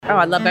Oh,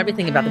 I love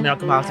everything about the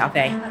Miracle Mile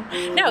Cafe.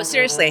 No,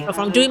 seriously. If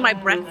I'm doing my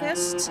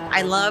breakfast,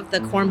 I love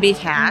the corned beef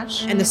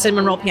hash and the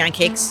cinnamon roll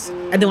pancakes.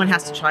 Everyone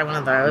has to try one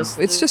of those.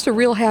 It's just a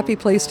real happy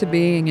place to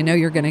be, and you know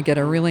you're going to get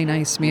a really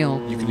nice meal.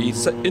 You can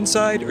eat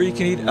inside or you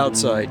can eat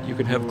outside. You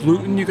can have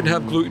gluten, you can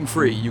have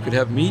gluten-free. You can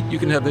have meat, you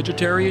can have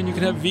vegetarian, you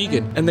can have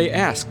vegan. And they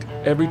ask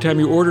every time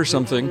you order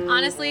something.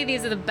 Honestly,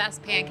 these are the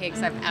best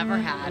pancakes I've ever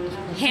had,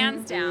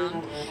 hands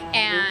down.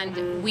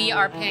 And we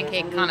are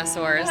pancake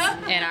connoisseurs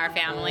in our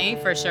family,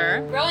 for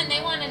sure. Rowan,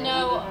 they want to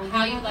know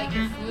how you like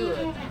your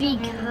food.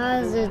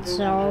 Because it's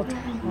so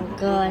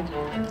good.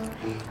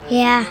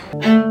 Yeah.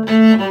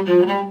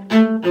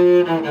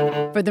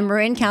 For the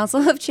Marin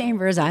Council of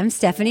Chambers, I'm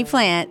Stephanie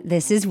Plant.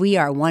 This is We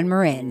Are One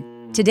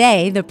Marin.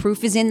 Today, the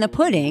proof is in the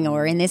pudding,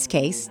 or in this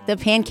case, the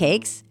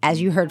pancakes,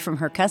 as you heard from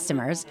her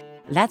customers.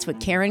 That's what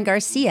Karen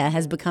Garcia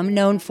has become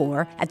known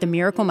for at the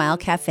Miracle Mile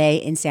Cafe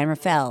in San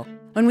Rafael.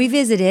 When we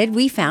visited,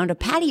 we found a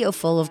patio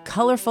full of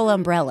colorful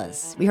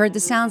umbrellas. We heard the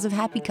sounds of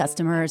happy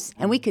customers,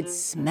 and we could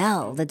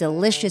smell the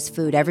delicious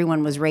food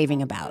everyone was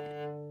raving about.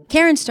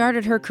 Karen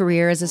started her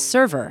career as a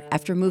server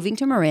after moving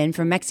to Marin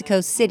from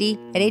Mexico City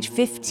at age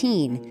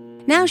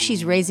 15. Now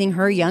she's raising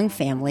her young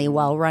family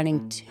while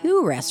running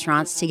 2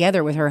 restaurants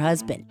together with her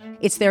husband.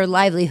 It's their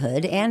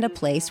livelihood and a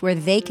place where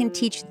they can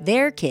teach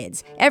their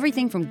kids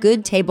everything from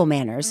good table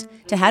manners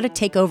to how to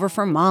take over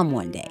for mom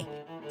one day.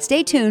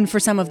 Stay tuned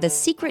for some of the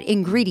secret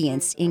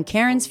ingredients in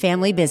Karen's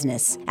family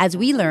business as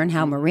we learn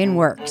how Marin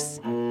works.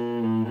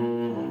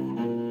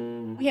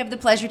 We have the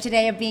pleasure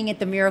today of being at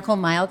the Miracle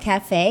Mile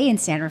Cafe in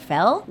San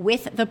Rafael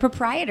with the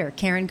proprietor,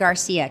 Karen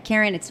Garcia.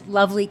 Karen, it's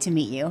lovely to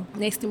meet you.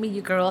 Nice to meet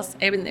you, girls,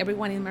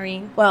 everyone in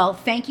Marin. Well,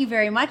 thank you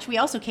very much. We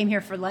also came here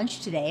for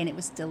lunch today, and it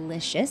was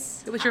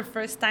delicious. It was your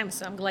first time,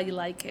 so I'm glad you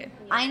like it.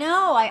 I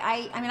know.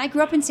 I mean, I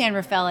grew up in San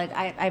Rafael.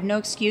 I have no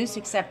excuse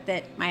except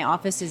that my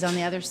office is on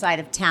the other side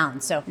of town.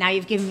 So now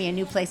you've given me a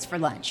new place for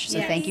lunch. So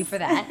Thank you for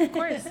that. Of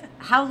course.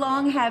 How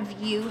long have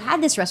you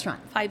had this restaurant?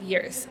 5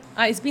 years.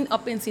 It's been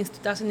open since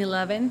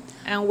 2011,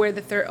 and we're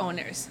the 3rd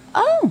owners.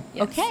 Oh,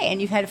 Yes. okay.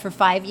 And you've had it for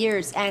 5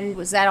 years. And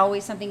was that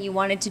always something you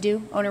wanted to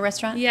do, own a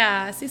restaurant?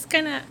 Yes, it's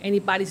kind of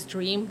anybody's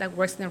dream that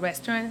works in a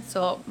restaurant.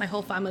 So my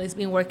whole family's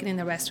been working in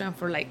the restaurant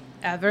for like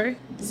ever.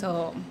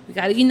 So we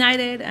got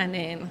united, and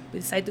then we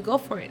decided to go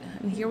for it.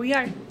 And here we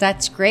are.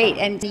 That's great.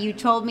 And you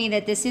told me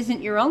that this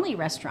isn't your only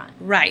restaurant.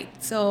 Right.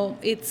 So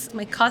it's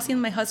my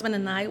cousin, my husband,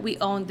 and I. We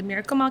own the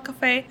Miracle Mile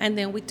Cafe, and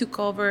then we took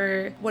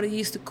over what I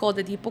used to call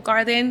the Depot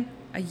Garden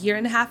a year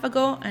and a half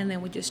ago, and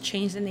then we just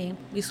changed the name.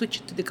 We switched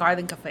it to the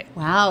Garden Cafe.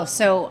 Wow.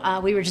 So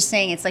we were just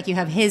saying it's like you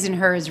have his and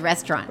hers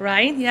restaurant.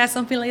 Right? Yeah,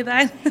 something like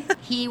that.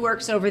 He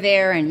works over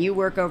there and you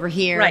work over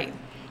here. Right.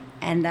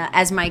 And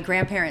as my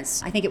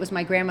grandparents, I think it was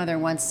my grandmother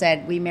once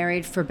said, we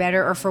married for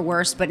better or for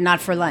worse, but not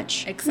for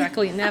lunch.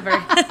 Exactly, never.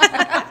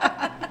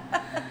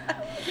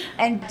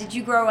 And did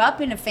you grow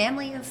up in a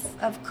family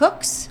of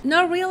cooks?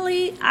 Not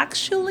really.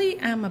 Actually,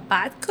 I'm a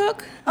bad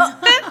cook.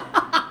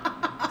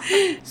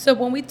 So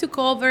when we took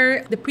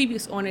over, the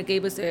previous owner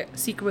gave us the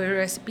secret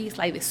recipes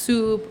like the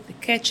soup, the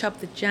ketchup,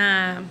 the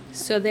jam.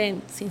 So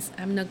then, since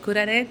I'm not good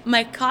at it,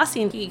 my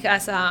cousin, he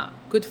has a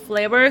good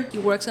flavor. He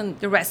works on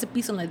the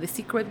recipes, on like the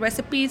secret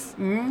recipes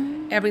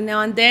every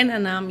now and then.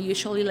 And I'm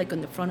usually like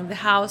on the front of the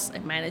house. I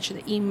manage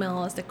the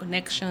emails, the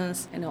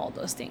connections, and all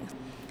those things.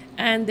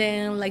 And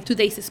then, like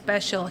today's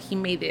special, he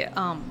made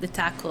the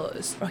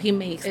tacos, or he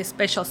makes a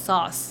special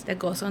sauce that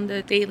goes on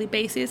the daily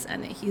basis,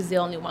 and he's the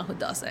only one who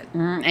does it.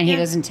 And he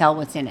doesn't tell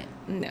what's in it.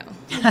 No.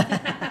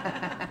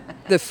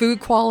 The food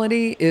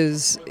quality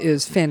is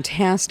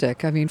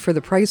fantastic. I mean, for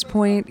the price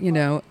point, you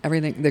know,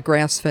 everything, the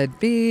grass-fed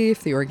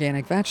beef, the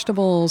organic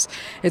vegetables,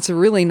 it's a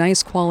really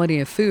nice quality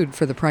of food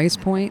for the price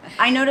point.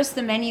 I noticed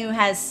the menu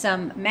has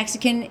some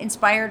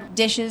Mexican-inspired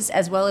dishes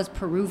as well as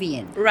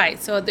Peruvian.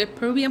 Right. So the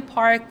Peruvian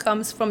part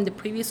comes from the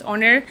previous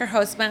owner. Her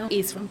husband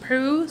is from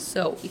Peru,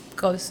 so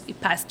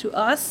it passed to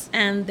us.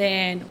 And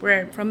then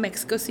we're from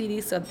Mexico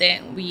City, so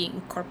then we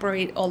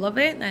incorporate all of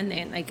it. And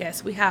then I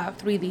guess we have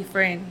 3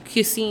 different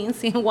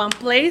cuisines in one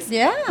place.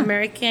 Yeah.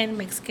 American,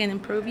 Mexican,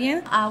 and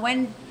Peruvian.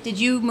 When did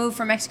you move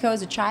from Mexico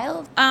as a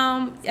child?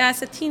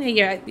 As a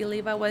teenager, I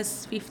believe I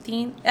was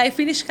 15. I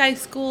finished high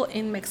school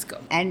in Mexico.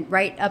 And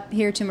right up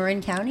here to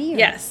Marin County? Or?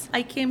 Yes.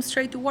 I came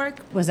straight to work.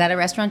 Was that a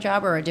restaurant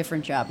job or a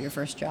different job, your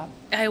first job?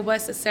 I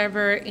was a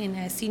server in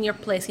a senior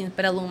place in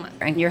Petaluma.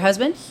 And your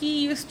husband?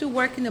 He used to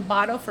work in the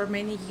bottle for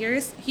many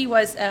years. He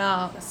was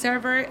a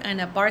server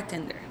and a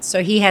bartender.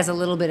 So he has a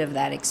little bit of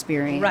that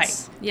experience.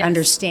 Right. Yes.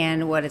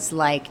 Understand what it's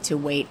like to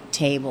wait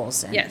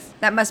tables. And yes.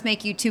 That must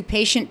make you 2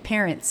 patient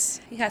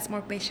parents. He has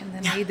more patience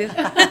than I do.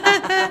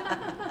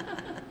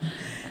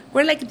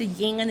 We're like the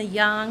yin and the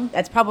yang.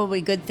 That's probably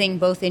a good thing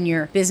both in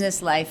your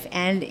business life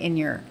and in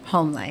your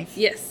home life.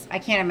 Yes. I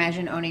can't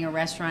imagine owning a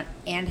restaurant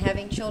and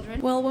having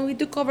children. Well, when we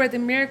took over the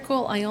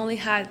Miracle, I only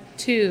had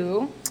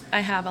 2. I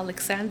have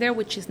Alexander,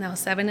 which is now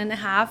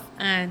 7.5,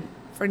 and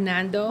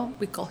Fernando.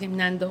 We call him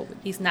Nando.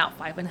 He's now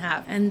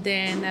 5.5. And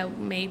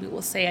then maybe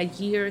we'll say a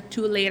year or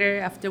two later,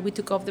 after we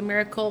took off the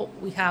Miracle,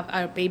 we have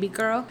our baby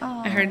girl.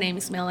 And her name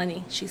is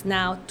Melanie. She's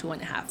now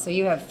 2.5. So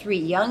you have 3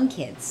 young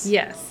kids.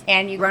 Yes.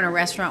 And you run a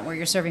restaurant where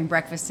you're serving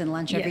breakfast and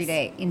lunch every Yes.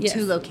 day in Yes.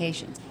 2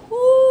 locations.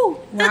 Ooh,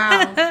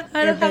 wow.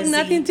 I don't have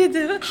nothing to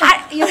do.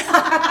 How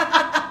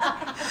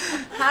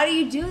do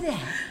you do that?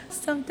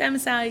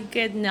 Sometimes I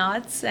get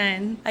nuts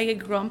and I get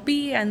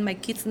grumpy, and my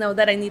kids know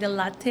that I need a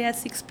latte at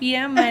 6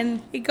 p.m.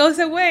 and it goes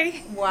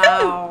away.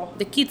 Wow.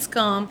 The kids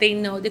come, they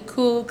know the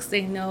cooks,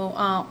 they know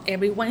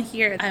everyone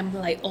here. I'm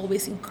like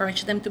always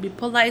encourage them to be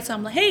polite. So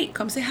I'm like, hey,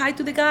 come say hi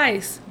to the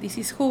guys. This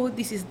is who,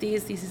 this is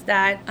this, this is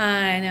that.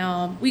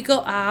 And we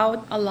go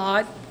out a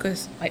lot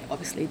because I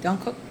obviously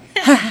don't cook.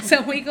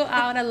 So we go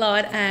out a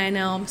lot,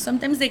 and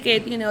sometimes they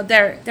get,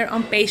 they're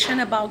impatient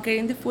about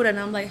getting the food, and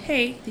I'm like,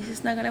 hey, this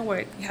is not gonna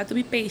work. You have to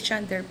be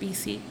patient. They're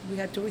busy. We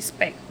have to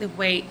respect the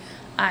way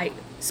I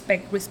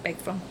expect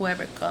respect from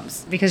whoever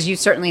comes. Because you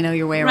certainly know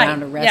your way Right,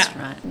 around a yeah.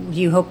 restaurant. Do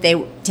you hope they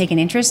take an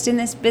interest in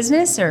this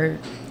business, or?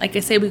 Like I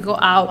say, we go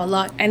out a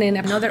lot. And then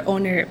another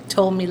owner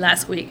told me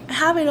last week, I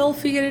have it all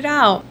figured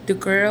out. The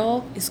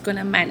girl is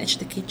gonna manage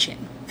the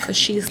kitchen because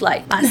she's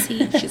like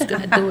bossy. She's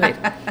gonna do it.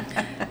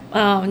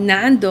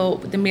 Nando,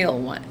 the middle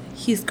one,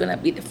 he's gonna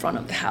be the front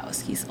of the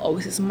house. He's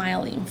always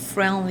smiling,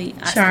 friendly,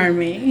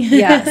 asking-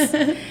 Yes.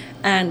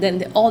 And then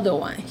the older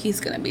one,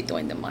 he's gonna be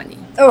doing the money.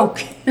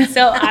 Okay.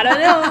 So I don't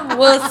know.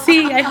 We'll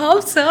see. I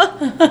hope so.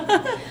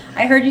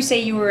 I heard you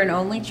say you were an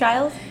only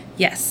child.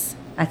 Yes.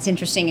 That's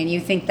interesting, and you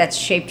think that's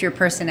shaped your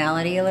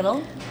personality a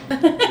little?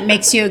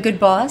 Makes you a good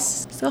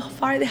boss? So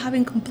far, they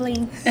haven't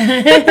complained.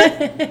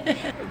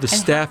 The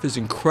staff is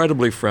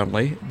incredibly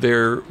friendly.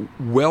 They're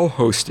well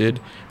hosted.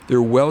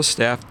 They're well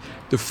staffed.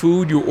 The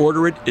food, you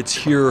order it, it's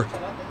here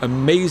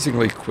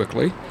amazingly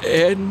quickly.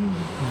 And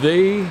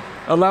they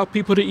allow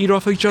people to eat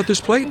off each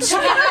other's plates.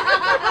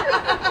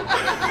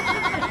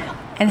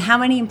 And how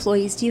many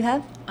employees do you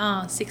have?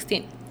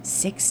 16.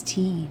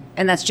 16.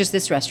 And that's just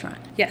this restaurant?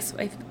 Yes,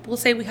 we'll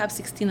say we have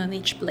 16 on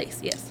each place,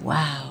 yes.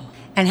 Wow.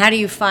 And how do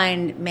you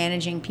find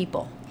managing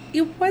people?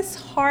 It was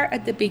hard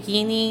at the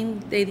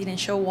beginning. They didn't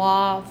show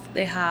off.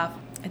 They have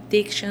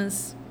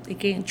addictions. They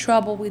get in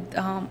trouble with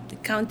the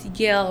county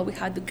jail. We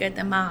had to get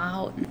them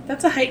out.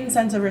 That's a heightened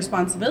sense of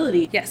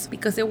responsibility. Yes,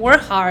 because they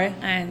work hard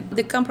and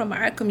they come from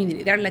our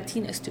community. They're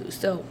Latinos too.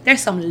 So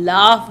there's some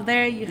love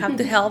there. You have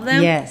to help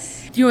them.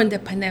 Yes. During the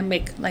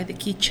pandemic, like the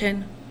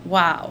kitchen,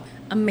 wow,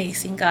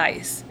 amazing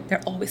guys.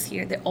 They're always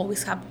here. They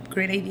always have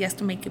great ideas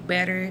to make it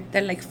better.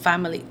 They're like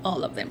family,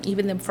 all of them,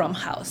 even them from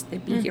house.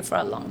 They've been here for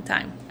a long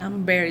time.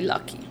 I'm very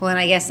lucky. Well, and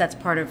I guess that's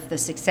part of the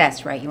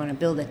success, right? You want to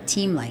build a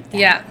team like that.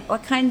 Yeah.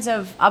 What kinds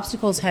of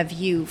obstacles have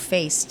you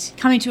faced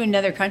coming to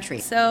another country?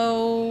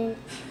 So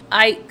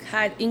I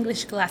had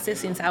English classes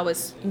since I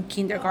was in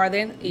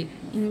kindergarten.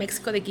 In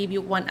Mexico, they give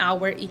you 1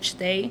 hour each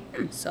day.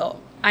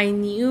 So I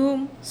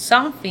knew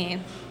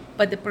something,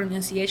 but the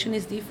pronunciation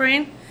is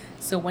different.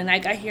 So when I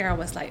got here, I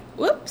was like,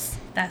 whoops,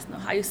 that's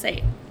not how you say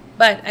it.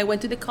 But I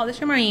went to the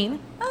College of Marine.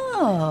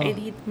 Oh. I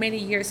did many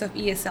years of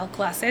ESL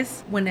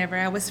classes whenever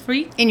I was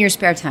free. In your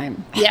spare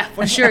time. Yeah,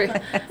 for sure.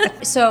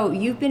 So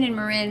you've been in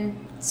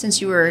Marin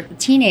since you were a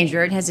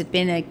teenager. Has it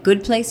been a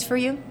good place for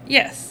you?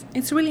 Yes,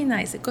 it's really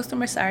nice. The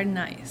customers are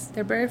nice.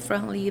 They're very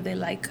friendly. They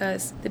like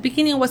us. The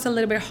beginning was a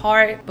little bit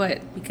hard, but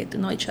we get to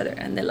know each other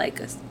and they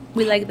like us.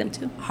 We like them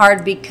too.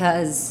 Hard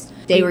because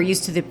they were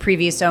used to the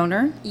previous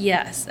owner?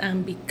 Yes,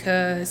 and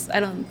because I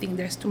don't think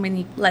there's too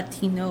many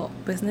Latino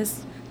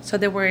business. So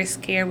they were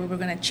scared we were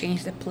going to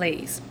change the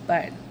place.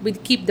 But we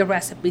keep the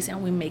recipes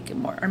and we make it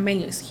more. Our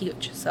menu is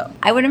huge, so.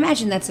 I would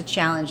imagine that's a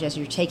challenge as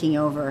you're taking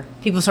over.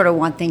 People sort of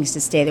want things to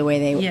stay the way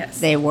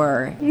they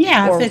were.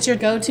 Yeah, Or- if it's your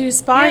go-to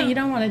spot, Yeah. you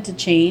don't want it to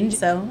change.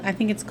 So I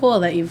think it's cool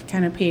that you've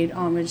kind of paid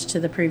homage to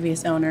the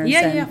previous owners.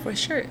 Yeah, and- yeah, for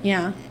sure.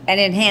 Yeah. and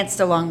enhanced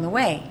along the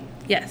way.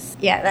 Yes.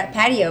 Yeah, that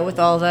patio with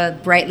all the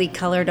brightly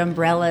colored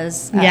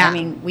umbrellas. Yeah. I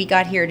mean, we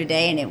got here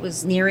today and it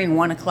was nearing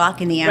 1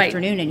 o'clock in the Right.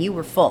 afternoon and you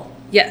were full.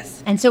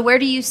 Yes. And so where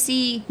do you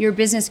see your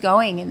business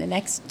going in the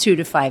next 2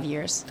 to 5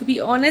 years? To be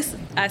honest,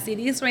 as it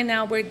is right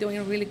now, we're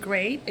doing really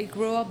great. It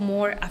grew up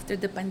more after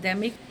the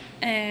pandemic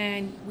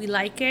and we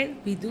like it.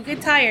 We do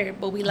get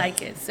tired, but we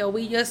like it. So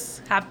we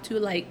just have to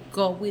like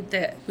go with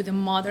the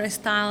modern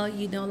style,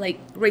 like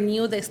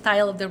renew the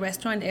style of the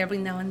restaurant every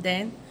now and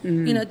then,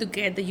 to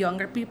get the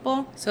younger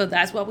people. So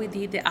that's what we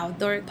did, the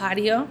outdoor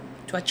patio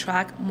to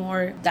attract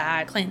more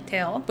that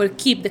clientele, but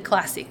keep the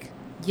classic.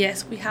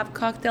 Yes, we have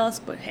cocktails,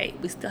 but hey,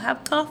 we still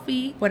have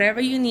coffee, whatever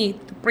you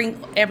need to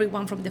bring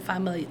everyone from the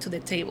family to the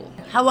table.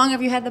 How long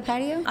have you had the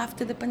patio?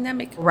 After the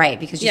pandemic. Right,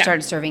 because you Yeah.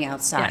 started serving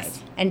outside.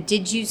 Yes. And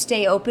did you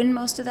stay open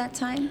most of that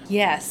time?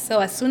 Yes, so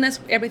as soon as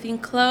everything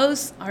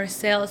closed, our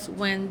sales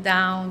went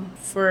down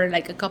for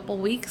like a couple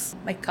weeks.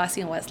 My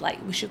cousin was like,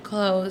 we should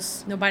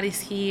close, nobody's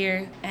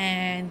here.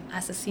 And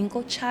as a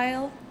single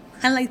child,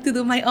 I like to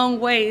do my own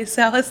way.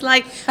 So I was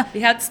like,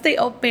 we have to stay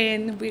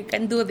open. We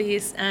can do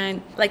this.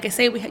 And like I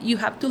say, you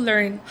have to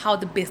learn how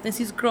the business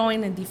is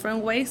growing in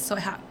different ways. So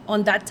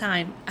on that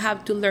time, I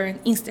have to learn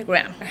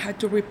Instagram. I had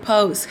to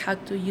repost, how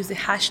to use the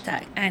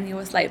hashtag. And it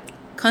was like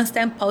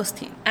constant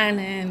posting. And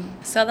then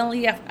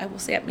suddenly, I will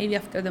say maybe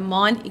after the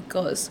month, it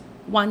goes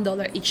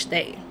 $1 each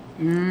day.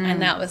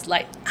 And I was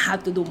like, I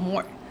have to do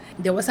more.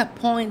 There was a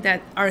point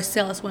that our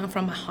sales went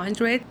from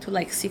 100 to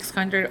like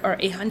 600 or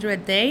 800 a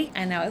day.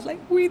 And I was like,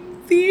 we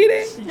did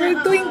it.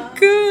 We're doing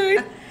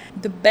good.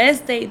 The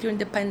best day during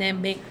the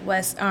pandemic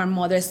was our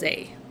Mother's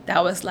Day.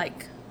 That was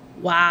like,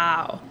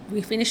 wow.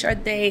 We finished our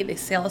day. The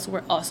sales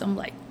were awesome,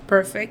 like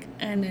perfect.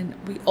 And then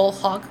we all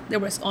hugged. There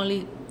was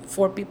only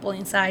 4 people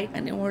inside.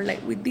 And then we're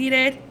like, we did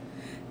it.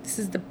 This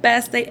is the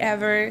best day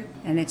ever.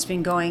 And it's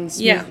been going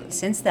smoothly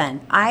since then.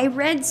 I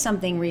read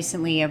something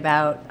recently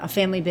about a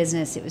family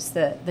business. It was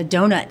the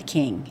Donut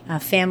King, a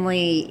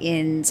family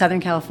in Southern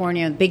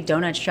California, a big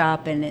donut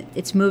shop, and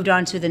it's moved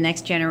on to the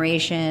next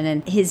generation.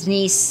 And his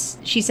niece,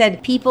 she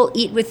said, people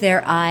eat with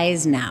their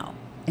eyes now.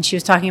 And she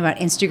was talking about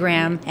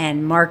Instagram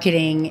and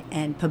marketing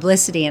and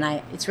publicity.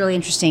 And it's really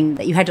interesting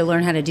that you had to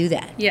learn how to do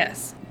that.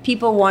 Yes.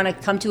 People want to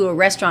come to a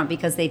restaurant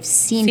because they've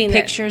seen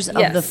pictures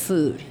of the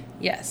food.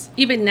 Yes.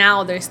 Even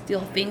now, there's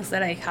still things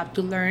that I have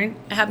to learn.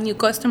 I have new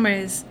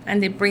customers,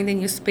 and they bring the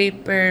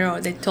newspaper,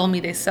 or they told me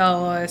they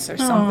saw us or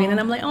something, and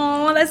I'm like,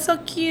 oh, that's so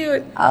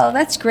cute. Oh,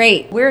 that's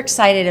great. We're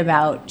excited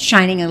about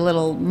shining a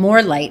little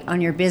more light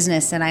on your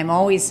business, and I'm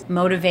always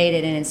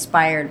motivated and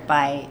inspired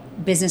by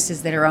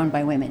businesses that are owned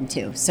by women,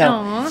 too.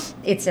 So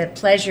it's a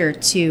pleasure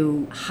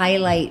to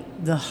highlight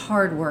the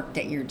hard work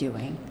that you're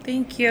doing.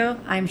 Thank you.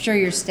 I'm sure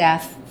your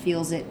staff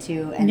feels it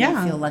too, and they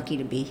feel lucky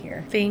to be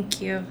here.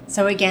 Thank you.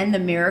 So again, the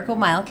Miracle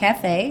Mile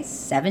Cafe,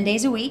 7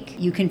 days a week.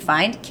 You can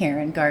find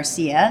Karen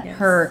Garcia,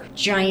 her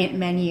giant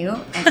menu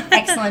and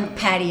excellent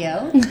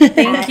patio.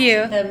 Thank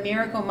you. The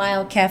Miracle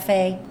Mile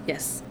Cafe.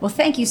 Yes. Well,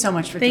 thank you so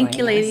much for joining us. Thank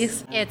you,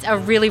 ladies. It's a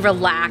really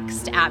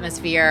relaxed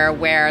atmosphere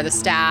where the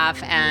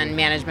staff and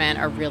management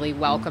are really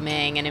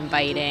welcoming and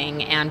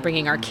inviting, and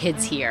bringing our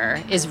kids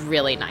here is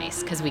really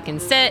nice because we can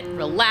sit,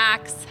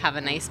 relax, have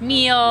a nice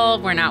meal.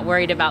 We're not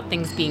worried about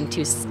things being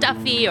too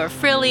stuffy or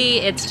frilly.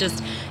 It's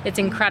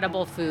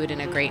incredible food in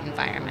a great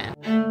environment.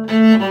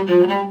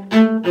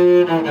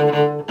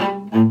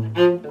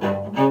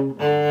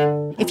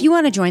 If you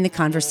want to join the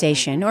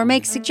conversation or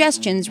make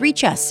suggestions,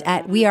 reach us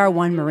at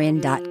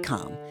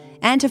weareonemarin.com.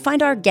 And to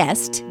find our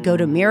guest, go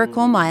to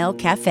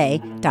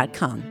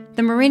miraclemilecafe.com.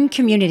 The Marin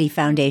Community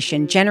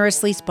Foundation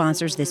generously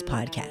sponsors this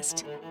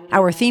podcast.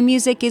 Our theme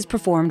music is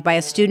performed by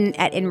a student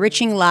at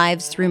Enriching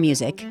Lives Through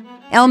Music.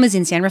 Elm is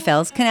in San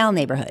Rafael's Canal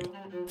neighborhood.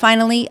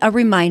 Finally, a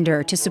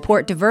reminder to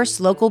support diverse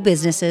local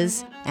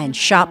businesses and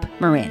shop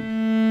Marin.